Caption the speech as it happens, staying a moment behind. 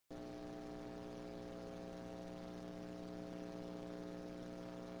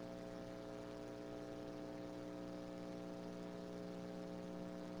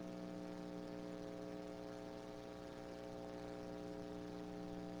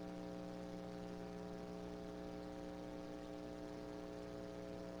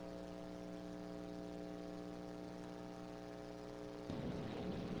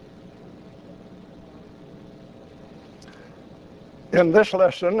In this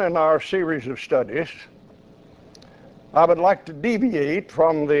lesson in our series of studies, I would like to deviate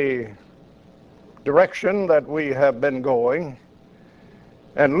from the direction that we have been going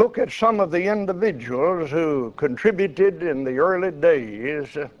and look at some of the individuals who contributed in the early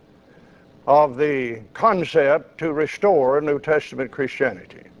days of the concept to restore New Testament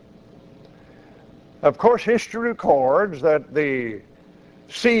Christianity. Of course, history records that the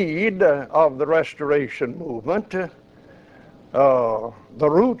seed of the Restoration movement, the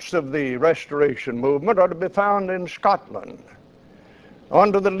roots of the Restoration movement, are to be found in Scotland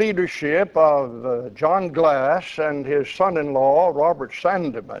under the leadership of John Glass and his son-in-law Robert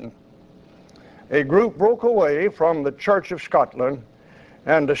Sandeman. A group broke away from the Church of Scotland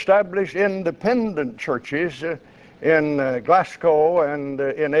and established independent churches in Glasgow and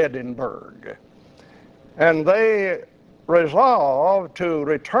in Edinburgh. And they resolved to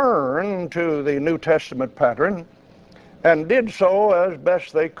return to the New Testament pattern and did so as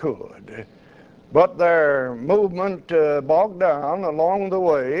best they could. But their movement bogged down along the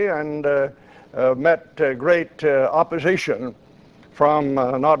way and met great opposition from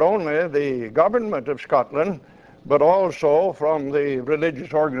not only the government of Scotland, but also from the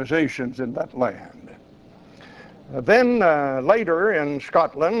religious organizations in that land. Then later in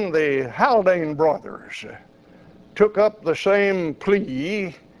Scotland, the Haldane brothers took up the same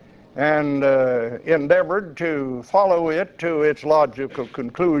plea and endeavored to follow it to its logical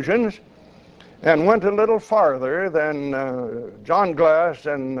conclusions, and went a little farther than John Glass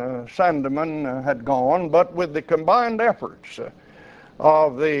and Sandeman had gone, but with the combined efforts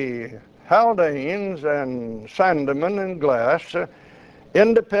of the Haldanes and Sandeman and Glass,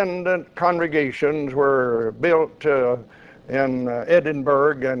 independent congregations were built in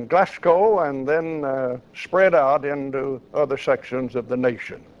Edinburgh and Glasgow, and then spread out into other sections of the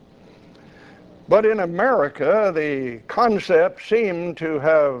nation. But in America, the concept seemed to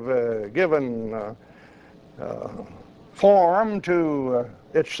have given form to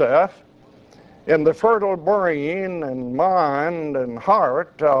itself in the fertile brain and mind and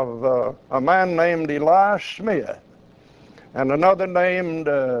heart of a man named Elias Smith and another named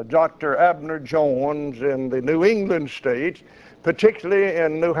Dr. Abner Jones in the New England states, particularly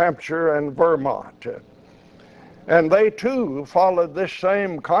in New Hampshire and Vermont. And they too followed this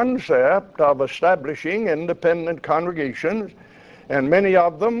same concept of establishing independent congregations, and many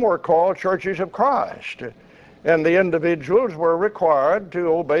of them were called Churches of Christ. And the individuals were required to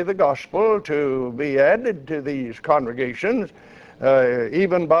obey the gospel, to be added to these congregations,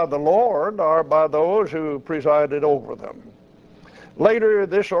 even by the Lord or by those who presided over them. Later,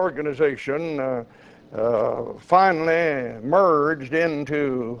 this organization finally merged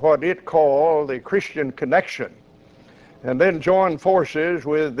into what it called the Christian Connection, and then joined forces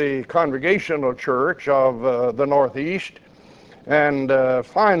with the Congregational Church of the Northeast, and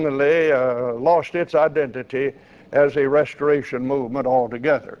finally lost its identity as a Restoration movement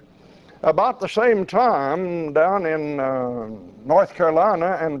altogether. About the same time, down in North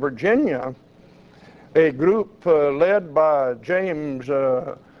Carolina and Virginia, a group led by James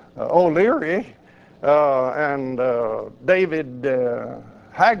O'Leary and David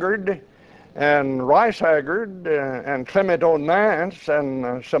Haggard and Rice Haggard and Clement O'Nance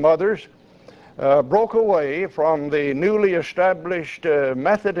and some others broke away from the newly established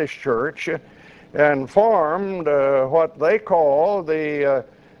Methodist Church and formed what they call the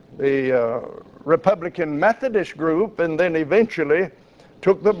Republican Methodist group, and then eventually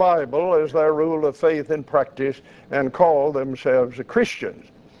took the Bible as their rule of faith and practice and called themselves Christians.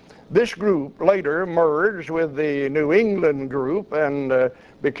 This group later merged with the New England group and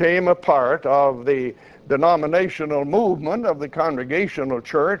became a part of the denominational movement of the Congregational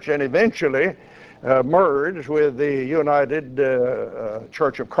Church, and eventually merged with the United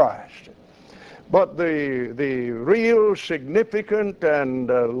Church of Christ. But the real significant and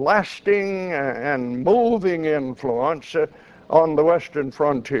lasting and moving influence on the Western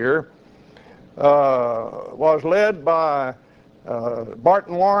frontier was led by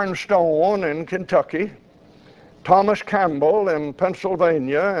Barton Warren Stone in Kentucky, Thomas Campbell in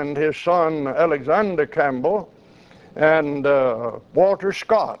Pennsylvania and his son Alexander Campbell, and Walter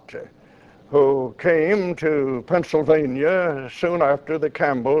Scott, who came to Pennsylvania soon after the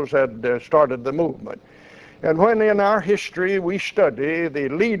Campbells had started the movement. And when in our history we study the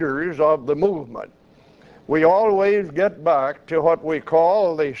leaders of the movement, we always get back to what we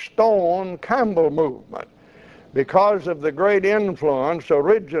call the Stone-Campbell movement, because of the great influence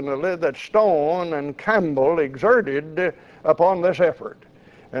originally that Stone and Campbell exerted upon this effort,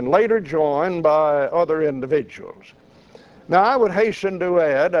 and later joined by other individuals. Now, I would hasten to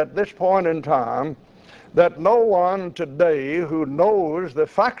add at this point in time that no one today who knows the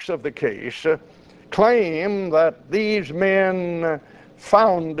facts of the case claim that these men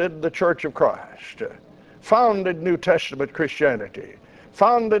founded the Church of Christ, founded New Testament Christianity,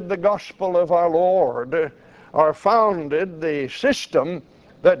 founded the gospel of our Lord, or founded the system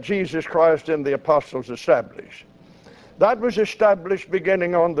that Jesus Christ and the apostles established. That was established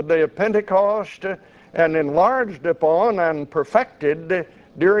beginning on the day of Pentecost and enlarged upon and perfected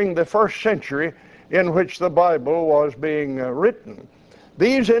during the first century in which the Bible was being written.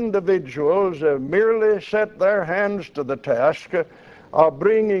 These individuals merely set their hands to the task of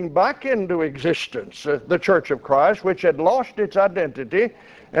bringing back into existence the Church of Christ, which had lost its identity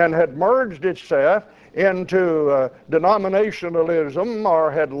and had merged itself into denominationalism,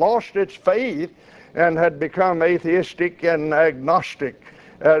 or had lost its faith and had become atheistic and agnostic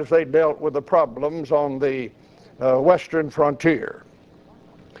as they dealt with the problems on the western frontier.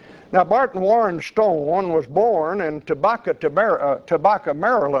 Now, Barton Warren Stone was born in Tobacco,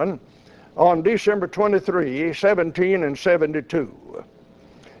 Maryland on December 23, 1772.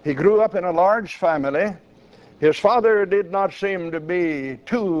 He grew up in a large family. His father did not seem to be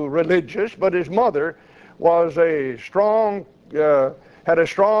too religious, but his mother was had a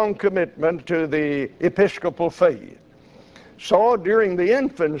strong commitment to the Episcopal faith. So during the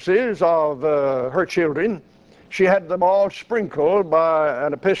infancies of her children, she had them all sprinkled by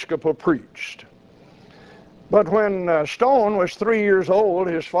an Episcopal priest. But when Stone was 3 years old,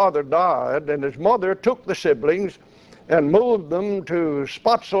 his father died, and his mother took the siblings and moved them to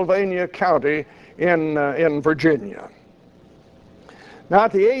Spotsylvania County in Virginia. Now,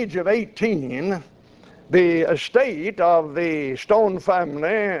 at the age of 18, the estate of the Stone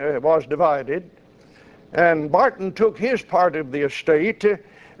family was divided, and Barton took his part of the estate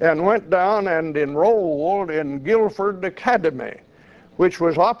and went down and enrolled in Guilford Academy, which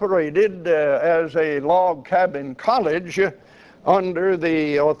was operated as a log cabin college under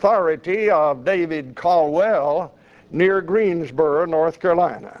the authority of David Caldwell near Greensboro, North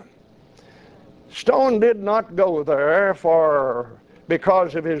Carolina. Stone did not go there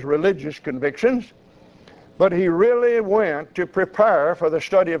because of his religious convictions, but he really went to prepare for the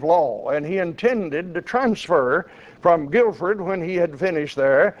study of law, and he intended to transfer from Guilford when he had finished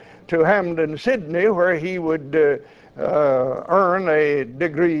there to Hampden, Sydney, where he would earn a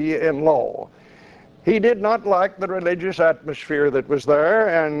degree in law. He did not like the religious atmosphere that was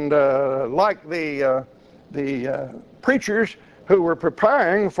there, and like the preachers who were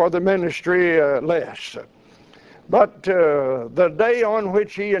preparing for the ministry less. But the day on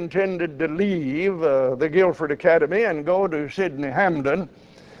which he intended to leave the Guilford Academy and go to Sydney Hampden,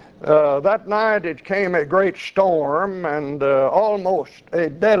 that night it came a great storm and almost a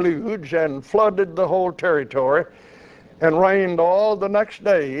deluge, and flooded the whole territory and rained all the next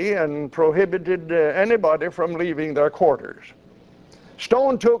day and prohibited anybody from leaving their quarters.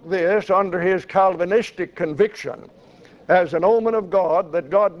 Stone took this under his Calvinistic conviction as an omen of God,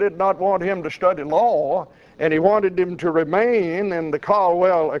 that God did not want him to study law, and he wanted him to remain in the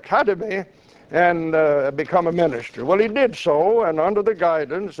Caldwell Academy and become a minister. Well, he did so, and under the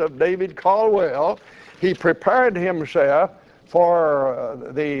guidance of David Caldwell, he prepared himself for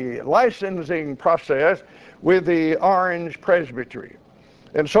the licensing process with the Orange Presbytery.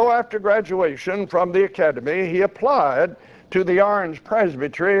 And so after graduation from the academy, he applied to the Orange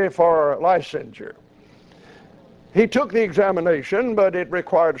Presbytery for licensure. He took the examination, but it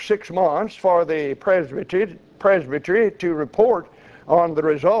required 6 months for the presbytery to report on the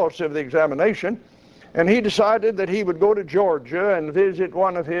results of the examination, and he decided that he would go to Georgia and visit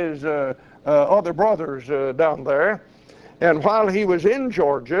one of his other brothers down there. And while he was in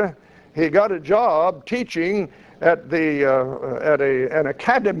Georgia, he got a job teaching at an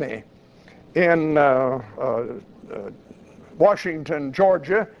academy in Washington,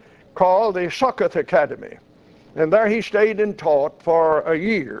 Georgia, called the Succoth Academy. And there he stayed and taught for a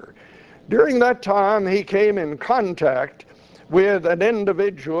year. During that time, he came in contact with an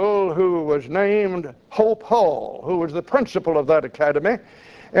individual who was named Hope Hull, who was the principal of that academy,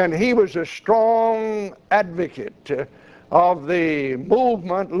 and he was a strong advocate of the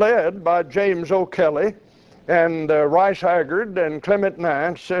movement led by James O'Kelly and Rice Haggard and Clement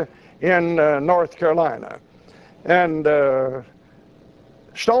Nance in North Carolina. And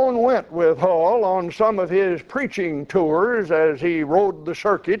Stone went with Hull on some of his preaching tours as he rode the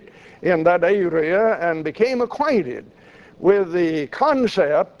circuit in that area, and became acquainted with the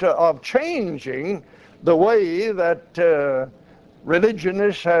concept of changing the way that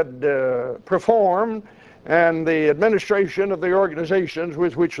religionists had performed and the administration of the organizations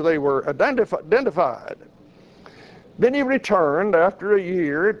with which they were identified. Then he returned after a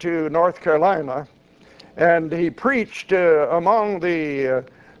year to North Carolina, And he preached among the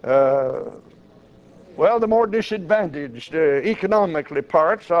the more disadvantaged economically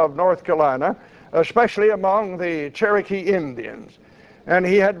parts of North Carolina, especially among the Cherokee Indians. And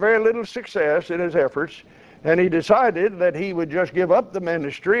he had very little success in his efforts, and he decided that he would just give up the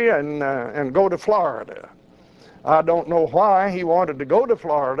ministry and go to Florida. I don't know why he wanted to go to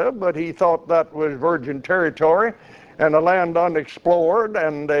Florida, but he thought that was virgin territory and a land unexplored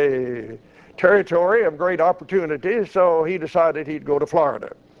and a territory of great opportunity, so he decided he'd go to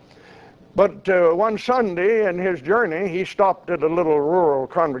Florida. But one Sunday in his journey, he stopped at a little rural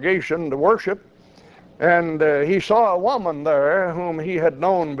congregation to worship, and he saw a woman there whom he had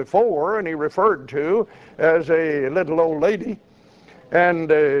known before and he referred to as a little old lady.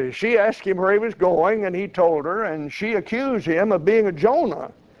 And she asked him where he was going, and he told her, and she accused him of being a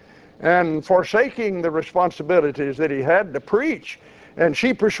Jonah and forsaking the responsibilities that he had to preach. And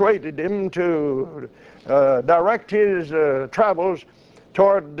she persuaded him to direct his travels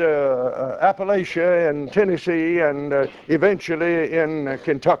toward Appalachia and Tennessee and eventually in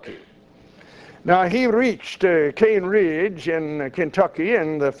Kentucky. Now, he reached Cane Ridge in Kentucky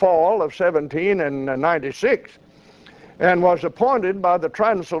in the fall of 1796 and was appointed by the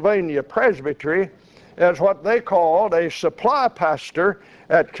Transylvania Presbytery as what they called a supply pastor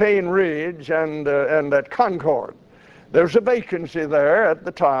at Cane Ridge and at Concord. There's a vacancy there at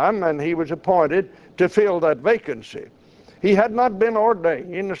the time, and he was appointed to fill that vacancy. He had not been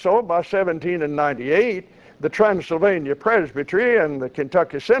ordained, so by 1798, the Transylvania Presbytery and the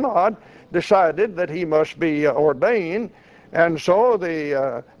Kentucky Synod decided that he must be ordained, and so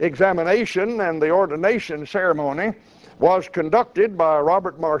the examination and the ordination ceremony was conducted by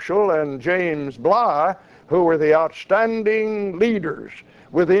Robert Marshall and James Bly, who were the outstanding leaders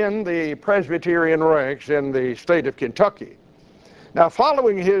within the Presbyterian ranks in the state of Kentucky. Now,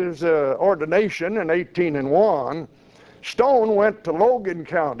 following his ordination in 1801, Stone went to Logan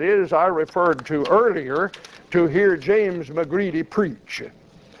County, as I referred to earlier, to hear James McGready preach.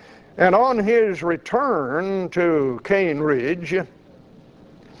 And on his return to Cane Ridge,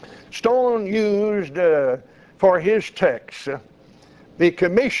 Stone used for his text the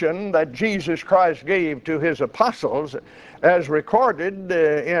commission that Jesus Christ gave to his apostles as recorded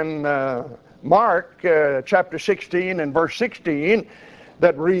in Mark chapter 16 and verse 16,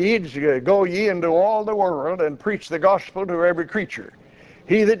 that reads, "Go ye into all the world and preach the gospel to every creature.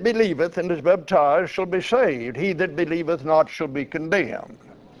 He that believeth and is baptized shall be saved. He that believeth not shall be condemned."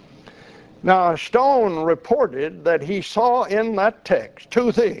 Now, Stone reported that he saw in that text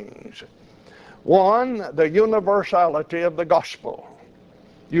two things. One, the universality of the gospel.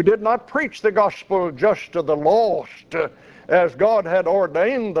 You did not preach the gospel just to the lost, as God had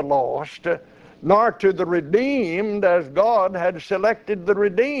ordained the lost, nor to the redeemed as God had selected the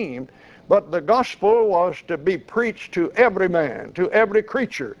redeemed, but the gospel was to be preached to every man, to every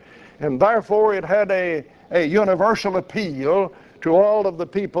creature, and therefore it had a universal appeal to all of the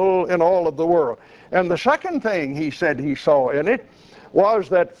people in all of the world. And the second thing he said he saw in it was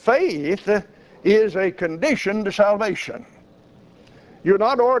that faith is a condition to salvation. You're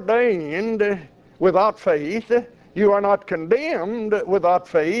not ordained without faith. You are not condemned without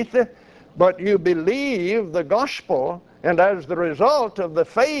faith, but you believe the gospel, and as the result of the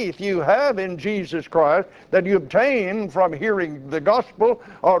faith you have in Jesus Christ that you obtain from hearing the gospel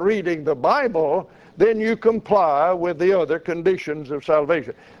or reading the Bible, then you comply with the other conditions of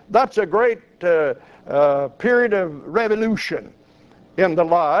salvation. That's a great period of revolution in the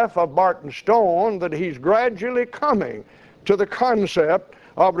life of Barton Stone, that he's gradually coming to the concept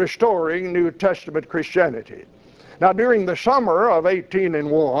of restoring New Testament Christianity. Now, during the summer of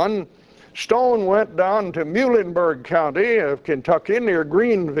 1801, Stone went down to Muhlenberg County of Kentucky near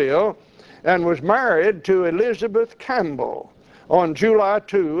Greenville and was married to Elizabeth Campbell on July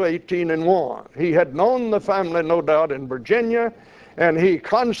 2, 1801. He had known the family, no doubt, in Virginia, and he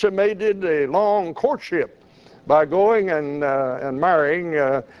consummated a long courtship by going and marrying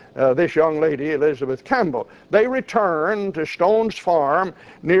this young lady, Elizabeth Campbell. They returned to Stone's farm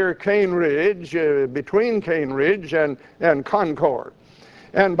near Cane Ridge, between Cane Ridge and Concord.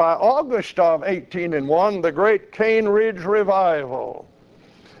 And by August of 1801, the great Cane Ridge Revival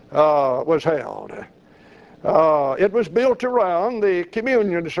was held. It was built around the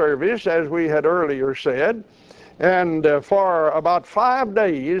communion service, as we had earlier said, and for about 5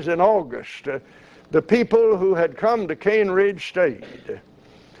 days in August, the people who had come to Cane Ridge stayed.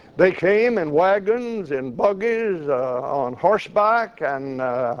 They came in wagons, in buggies, on horseback, and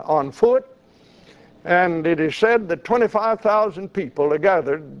on foot. And it is said that 25,000 people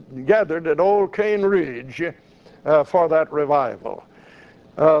gathered at Old Cane Ridge for that revival.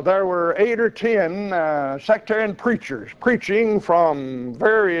 There were 8 or 10 sectarian preachers preaching from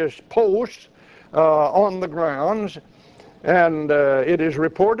various posts on the grounds, and it is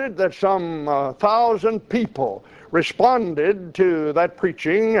reported that some 1,000 people responded to that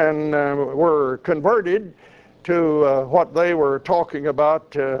preaching and were converted to what they were talking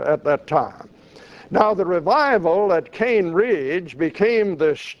about at that time. Now, the revival at Cane Ridge became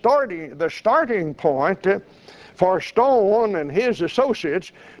the starting point for Stone and his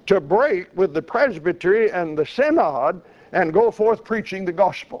associates to break with the presbytery and the synod and go forth preaching the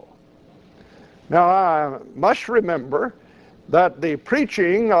gospel. Now, I must remember that the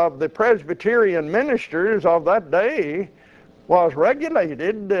preaching of the Presbyterian ministers of that day was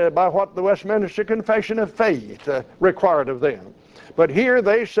regulated by what the Westminster Confession of Faith required of them. But here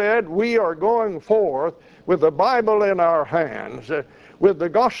they said, we are going forth with the Bible in our hands, with the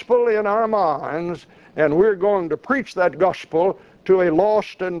gospel in our minds, and we're going to preach that gospel to a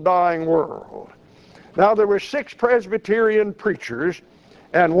lost and dying world. Now, there were 6 Presbyterian preachers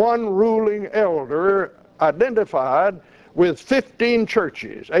and 1 ruling elder identified with 15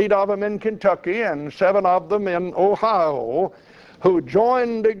 churches, 8 of them in Kentucky and 7 of them in Ohio, who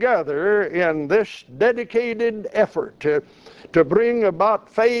joined together in this dedicated effort to bring about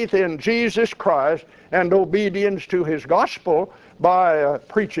faith in Jesus Christ and obedience to his gospel by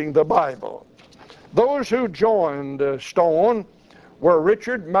preaching the Bible. Those who joined Stone were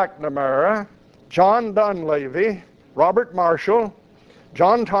Richard McNamara, John Dunleavy, Robert Marshall,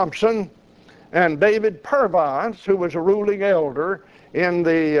 John Thompson, and David Purvance, who was a ruling elder in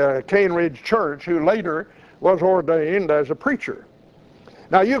the Cane Ridge Church, who later was ordained as a preacher.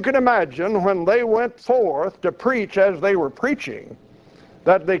 Now, you can imagine when they went forth to preach as they were preaching,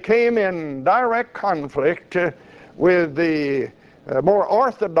 that they came in direct conflict with the more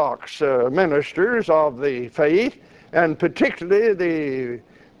orthodox ministers of the faith, and particularly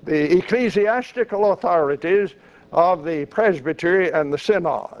the ecclesiastical authorities of the presbytery and the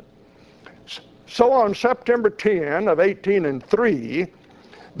synod. So on September 10 of 1803,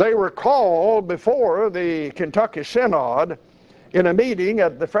 they were called before the Kentucky Synod in a meeting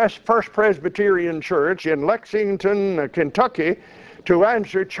at the First Presbyterian Church in Lexington, Kentucky, to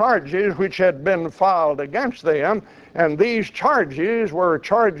answer charges which had been filed against them, and these charges were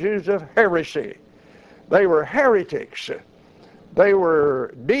charges of heresy. They were heretics. They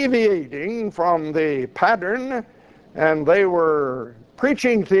were deviating from the pattern, and they were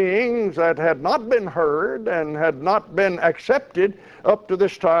preaching things that had not been heard and had not been accepted up to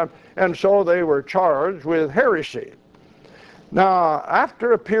this time, and so they were charged with heresy. Now,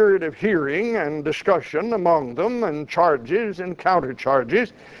 after a period of hearing and discussion among them, and charges and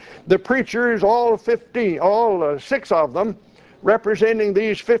countercharges, the preachers, all 6 of them, representing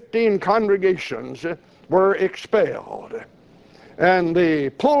these 15 congregations, were expelled. And the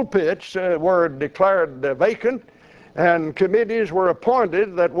pulpits were declared vacant, and committees were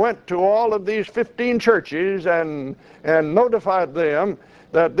appointed that went to all of these 15 churches and notified them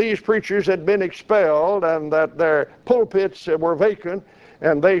that these preachers had been expelled and that their pulpits were vacant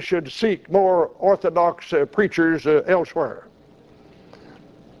and they should seek more orthodox preachers elsewhere.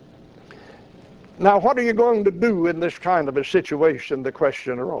 Now, what are you going to do in this kind of a situation? The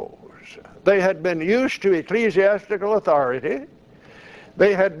question arose. They had been used to ecclesiastical authority.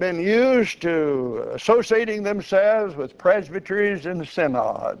 They had been used to associating themselves with presbyteries and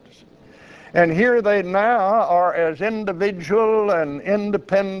synods. And here they now are as individual and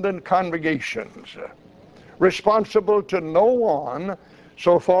independent congregations, responsible to no one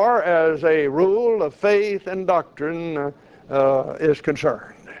so far as a rule of faith and doctrine is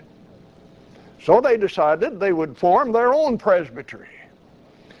concerned. So they decided they would form their own presbytery.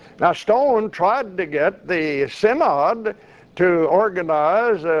 Now, Stone tried to get the synod to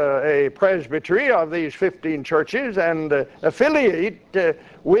organize a presbytery of these 15 churches and affiliate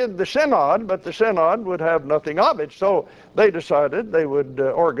with the synod, but the synod would have nothing of it. So they decided they would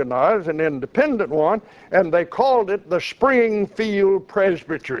organize an independent one, and they called it the Springfield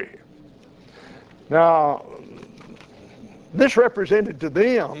Presbytery. Now, this represented to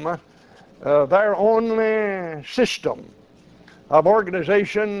them their only system of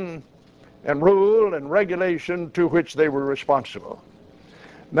organization and rule and regulation to which they were responsible.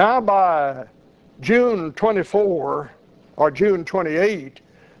 Now, by June 24 or June 28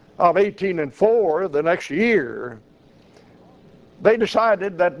 of 1804, the next year, they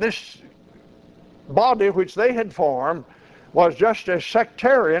decided that this body which they had formed was just as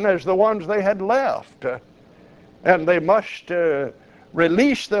sectarian as the ones they had left, and they must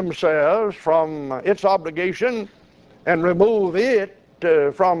release themselves from its obligation and remove it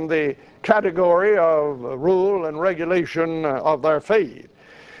from the category of rule and regulation of their faith.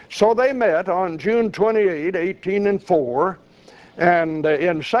 So they met on June 28, 1804, and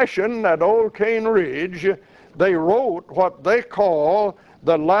in session at Old Cane Ridge, they wrote what they call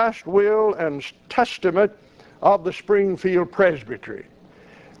the last will and testament of the Springfield Presbytery.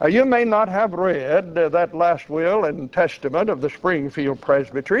 You may not have read that last will and testament of the Springfield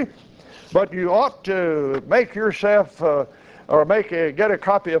Presbytery, but you ought to make yourself get a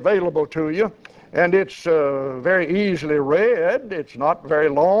copy available to you. And it's very easily read. It's not very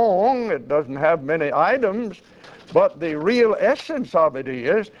long. It doesn't have many items. But the real essence of it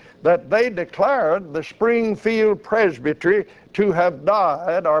is that they declared the Springfield Presbytery to have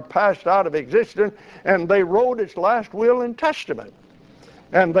died or passed out of existence, and they wrote its last will and testament.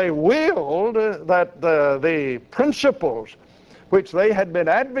 And they willed that the principles which they had been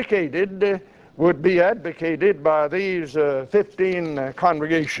advocated would be advocated by these 15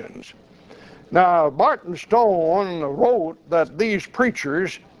 congregations. Now, Barton Stone wrote that these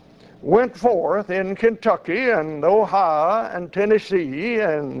preachers went forth in Kentucky and Ohio and Tennessee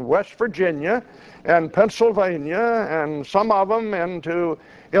and West Virginia and Pennsylvania and some of them into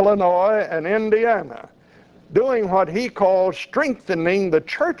Illinois and Indiana, doing what he called strengthening the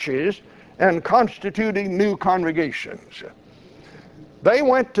churches and constituting new congregations. They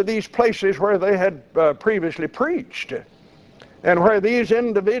went to these places where they had previously preached, and where these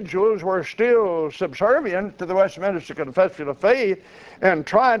individuals were still subservient to the Westminster Confession of Faith, and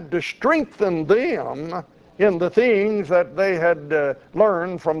tried to strengthen them in the things that they had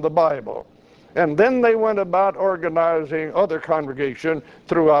learned from the Bible. And then they went about organizing other congregations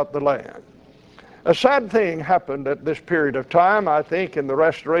throughout the land. A sad thing happened at this period of time, I think, in the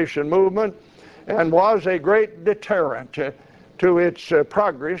Restoration movement, and was a great deterrent to its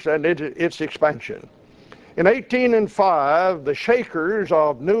progress and its expansion. In 1805, the Shakers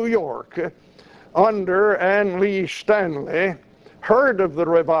of New York, under Anne Lee Stanley, heard of the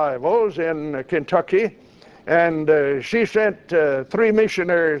revivals in Kentucky, and she sent 3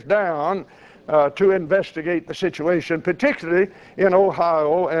 missionaries down to investigate the situation, particularly in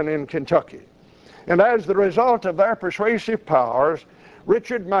Ohio and in Kentucky. And as the result of their persuasive powers,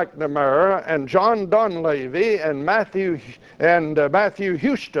 Richard McNamara and John Dunleavy and Matthew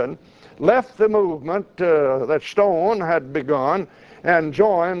Houston left the movement that Stone had begun and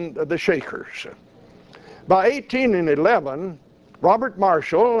joined the Shakers. By 1811, Robert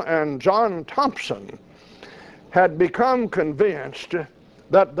Marshall and John Thompson had become convinced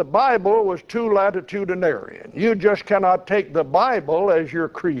that the Bible was too latitudinarian. You just cannot take the Bible as your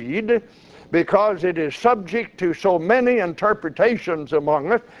creed, because it is subject to so many interpretations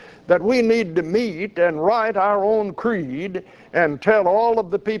among us that we need to meet and write our own creed and tell all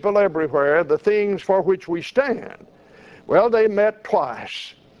of the people everywhere the things for which we stand. Well, they met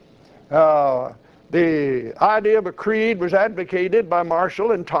twice. The idea of a creed was advocated by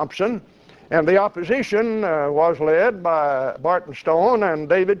Marshall and Thompson, and the opposition was led by Barton Stone and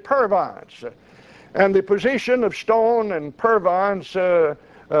David Purvines. And the position of Stone and Purvines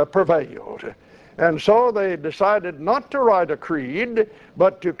prevailed. And so they decided not to write a creed,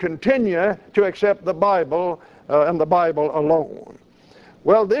 but to continue to accept the Bible and the Bible alone.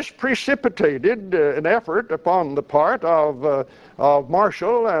 Well, this precipitated an effort upon the part of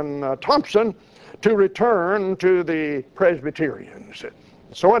Marshall and Thompson to return to the Presbyterians.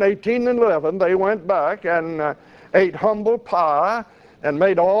 So in 1811, they went back and ate humble pie and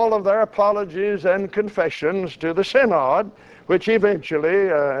made all of their apologies and confessions to the synod, which eventually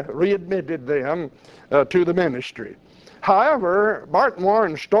readmitted them to the ministry. However, Barton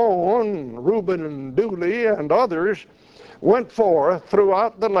Warren Stone, Reuben Dooley, and others went forth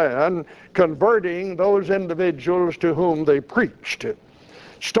throughout the land, converting those individuals to whom they preached.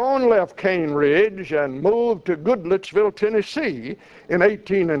 Stone left Cane Ridge and moved to Goodlettsville, Tennessee in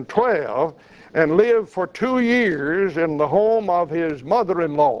 1812, and lived for 2 years in the home of his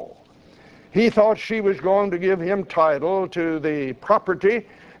mother-in-law. He thought she was going to give him title to the property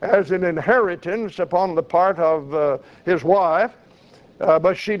as an inheritance upon the part of his wife,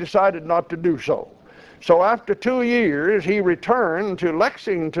 but she decided not to do so. So after 2 years, he returned to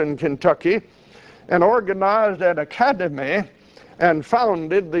Lexington, Kentucky, and organized an academy and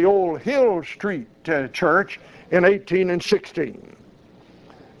founded the old Hill Street Church in 1816.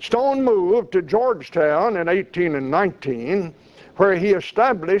 Stone moved to Georgetown in 1819, where he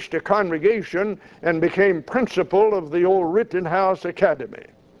established a congregation and became principal of the old Rittenhouse Academy.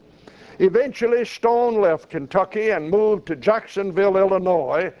 Eventually, Stone left Kentucky and moved to Jacksonville,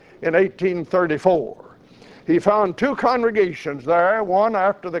 Illinois in 1834. He found 2 congregations there, one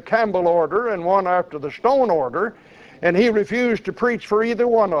after the Campbell order and one after the Stone order, and he refused to preach for either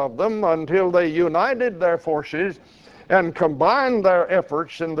one of them until they united their forces and combined their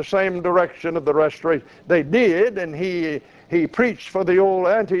efforts in the same direction of the restoration. They did, and he preached for the old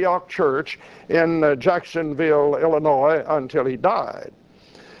Antioch church in Jacksonville, Illinois, until he died.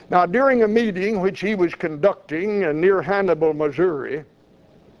 Now, during a meeting which he was conducting near Hannibal, Missouri,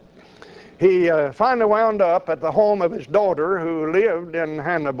 he finally wound up at the home of his daughter, who lived in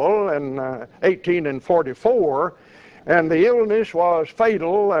Hannibal in 1844, and the illness was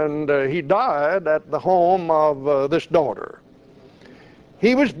fatal, and he died at the home of this daughter.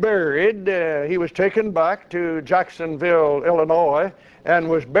 He was buried, he was taken back to Jacksonville, Illinois, and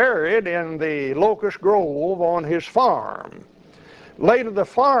was buried in the Locust Grove on his farm. Later the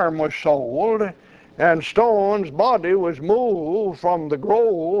farm was sold, and Stone's body was moved from the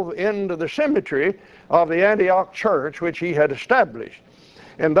grove into the cemetery of the Antioch church which he had established.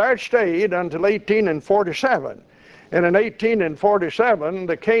 And there it stayed until 1847. And in 1847,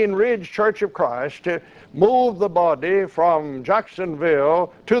 the Cane Ridge Church of Christ moved the body from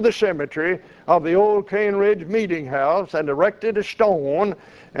Jacksonville to the cemetery of the old Cane Ridge Meeting House and erected a stone,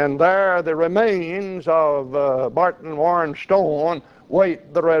 and there the remains of Barton Warren Stone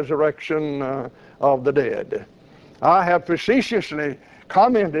wait the resurrection of the dead. I have facetiously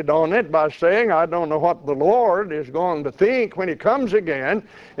commented on it by saying I don't know what the Lord is going to think when he comes again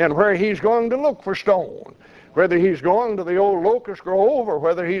and where he's going to look for Stone. Whether he's going to the old Locust Grove, or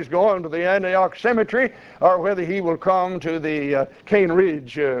whether he's going to the Antioch Cemetery, or whether he will come to the Cane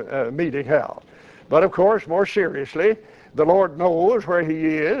Ridge Meeting House. But of course, more seriously, the Lord knows where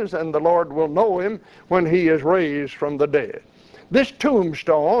he is, and the Lord will know him when he is raised from the dead. This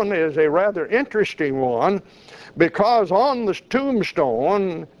tombstone is a rather interesting one, because on this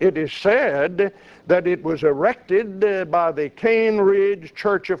tombstone it is said that it was erected by the Cane Ridge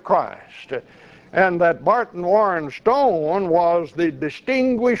Church of Christ, and that Barton Warren Stone was the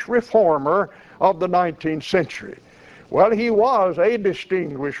distinguished reformer of the 19th century. Well, he was a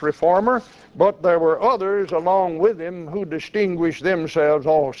distinguished reformer, but there were others along with him who distinguished themselves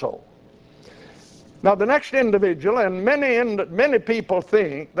also. Now, the next individual, and many people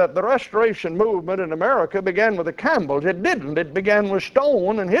think that the Restoration movement in America began with the Campbells. It didn't. It began with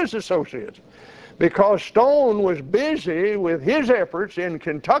Stone and his associates, because Stone was busy with his efforts in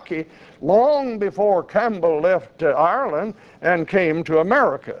Kentucky long before Campbell left Ireland and came to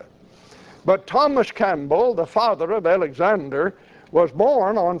America. But Thomas Campbell, the father of Alexander, was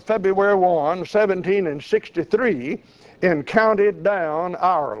born on February 1, 1763 in County Down,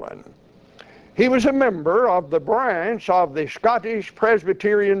 Ireland. He was a member of the branch of the Scottish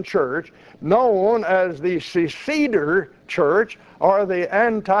Presbyterian Church known as the Seceder Church or the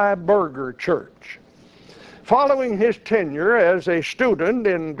Anti-Burger Church. Following his tenure as a student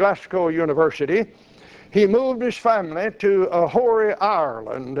in Glasgow University, he moved his family to Ahori,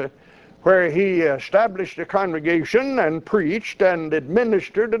 Ireland, where he established a congregation and preached and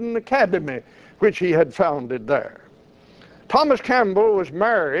administered an academy which he had founded there. Thomas Campbell was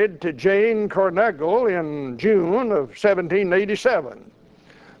married to Jane Cornegle in June of 1787,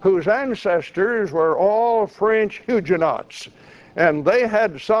 whose ancestors were all French Huguenots, and they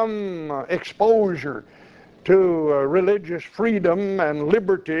had some exposure to religious freedom and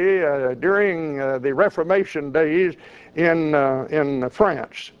liberty during the Reformation days in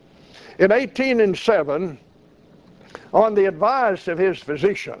France. In 1807, on the advice of his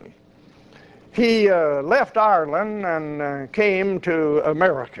physician, he left Ireland and came to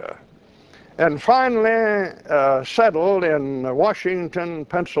America, and finally settled in Washington,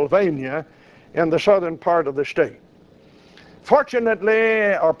 Pennsylvania, in the southern part of the state.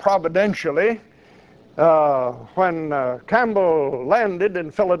 Fortunately, or providentially, when Campbell landed in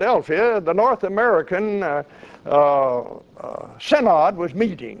Philadelphia, the North American Synod was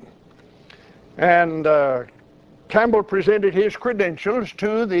meeting, and Campbell presented his credentials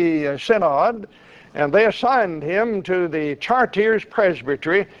to the Synod, and they assigned him to the Chartiers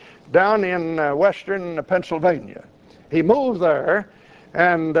Presbytery down in western Pennsylvania. He moved there,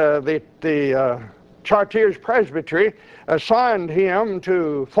 and the Chartiers Presbytery assigned him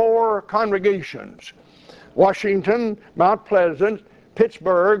to 4 congregations: Washington, Mount Pleasant,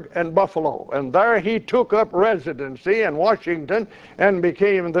 Pittsburgh, and Buffalo. And there he took up residency in Washington and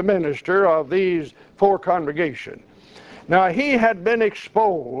became the minister of these 4 congregations. Now, he had been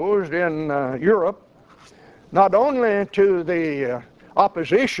exposed in Europe not only to the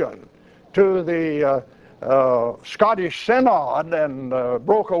opposition to the Scottish Synod and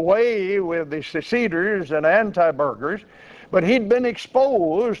broke away with the seceders and anti-burghers, but he'd been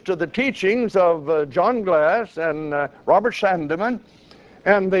exposed to the teachings of John Glass and Robert Sandeman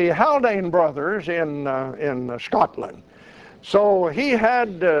and the Haldane brothers in Scotland. So he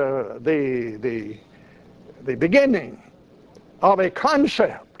had the the beginning of a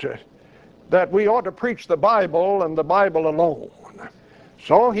concept that we ought to preach the Bible and the Bible alone.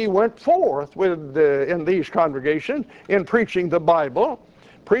 So he went forth in these congregations in preaching the Bible,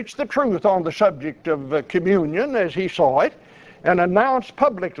 preached the truth on the subject of communion as he saw it, and announced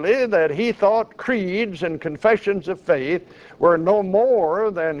publicly that he thought creeds and confessions of faith were no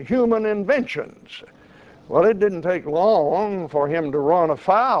more than human inventions. Well, it didn't take long for him to run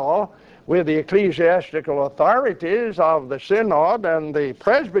afoul with the ecclesiastical authorities of the synod and the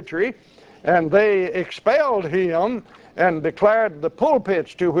presbytery, and they expelled him and declared the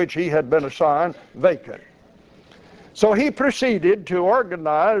pulpits to which he had been assigned vacant. So he proceeded to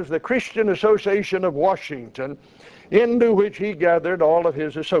organize the Christian Association of Washington, into which he gathered all of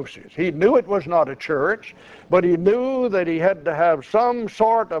his associates. He knew it was not a church, but he knew that he had to have some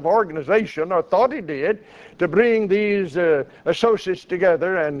sort of organization, or thought he did, to bring these associates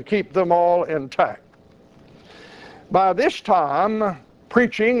together and keep them all intact. By this time,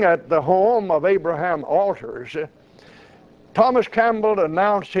 preaching at the home of Abraham Altars, Thomas Campbell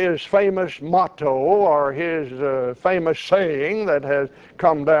announced his famous motto, or his famous saying that has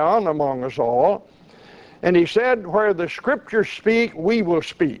come down among us all. And he said, "Where the Scriptures speak, we will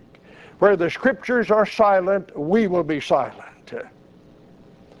speak. Where the Scriptures are silent, we will be silent."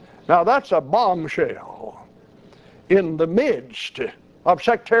 Now that's a bombshell in the midst of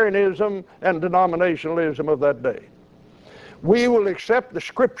sectarianism and denominationalism of that day. We will accept the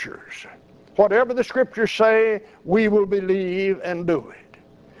Scriptures. Whatever the Scriptures say, we will believe and do it.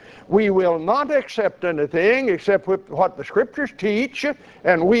 We will not accept anything except what the Scriptures teach,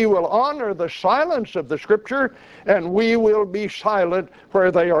 and we will honor the silence of the Scripture, and we will be silent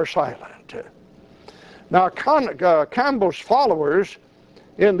where they are silent. Now, Campbell's followers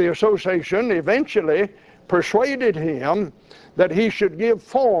in the association eventually persuaded him that he should give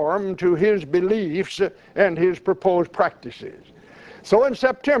form to his beliefs and his proposed practices. So in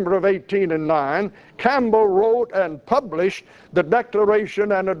September of 1809, Campbell wrote and published the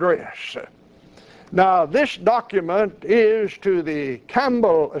Declaration and Address. Now this document is to the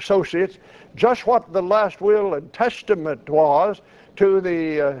Campbell associates just what the last will and testament was to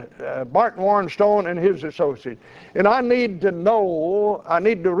the Martin Warren Stone and his associates. And I need to know, I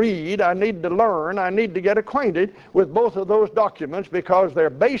need to read, I need to learn, I need to get acquainted with both of those documents, because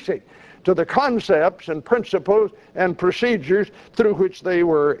they're basic to the concepts and principles and procedures through which they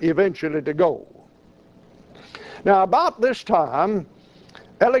were eventually to go. Now about this time,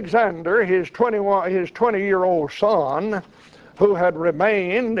 Alexander, his 20-year-old son, who had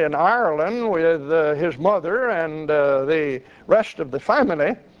remained in Ireland with his mother and the rest of the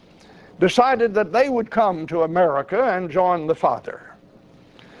family, decided that they would come to America and join the father.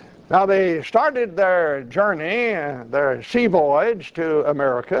 Now they started their journey, their sea voyage to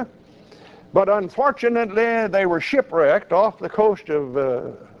America, but unfortunately they were shipwrecked off the coast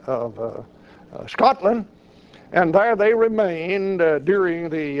of Scotland, and there they remained during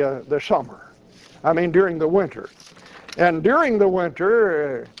the summer. During the winter. And during the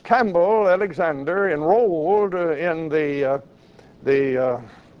winter, Campbell Alexander enrolled in the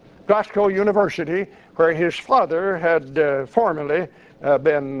Glasgow University, where his father had formerly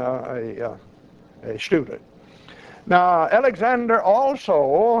been a student. Now, Alexander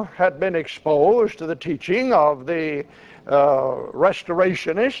also had been exposed to the teaching of the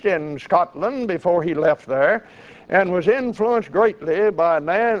Restorationist in Scotland before he left there, and was influenced greatly by a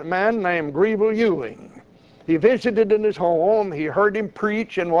man named Greville Ewing. He visited in his home, he heard him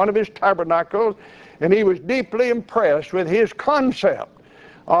preach in one of his tabernacles, and he was deeply impressed with his concept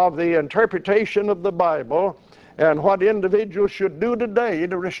of the interpretation of the Bible and what individuals should do today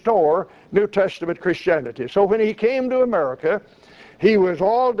to restore New Testament Christianity. So when he came to America, he was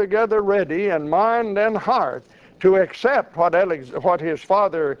altogether ready in mind and heart to accept what his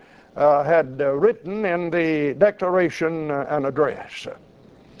father had written in the Declaration and Address.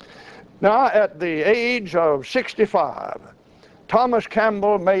 Now, at the age of 65, Thomas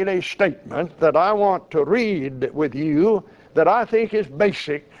Campbell made a statement that I want to read with you that I think is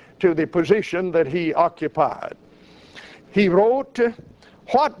basic to the position that he occupied. He wrote,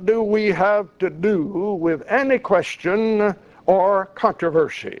 "What do we have to do with any question or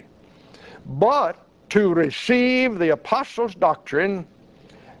controversy, but to receive the apostles' doctrine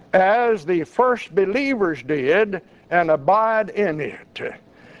as the first believers did and abide in it,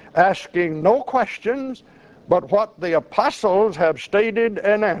 asking no questions but what the apostles have stated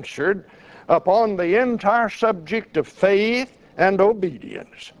and answered upon the entire subject of faith and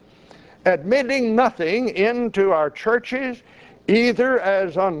obedience, admitting nothing into our churches either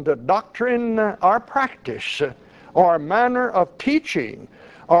as unto doctrine or practice, or manner of teaching,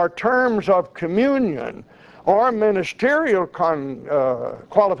 or terms of communion, or ministerial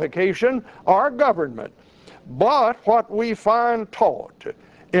qualification or government. But what we find taught,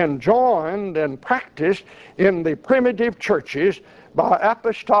 enjoined, and practiced in the primitive churches by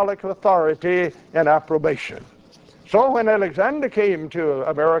apostolic authority and approbation. So when Alexander came to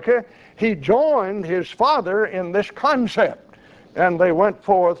America, he joined his father in this concept, and they went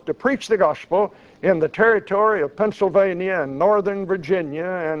forth to preach the gospel in the territory of Pennsylvania and northern Virginia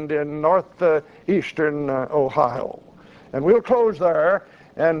and in northeastern Ohio. And we'll close there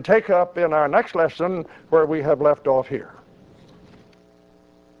and take up in our next lesson where we have left off here.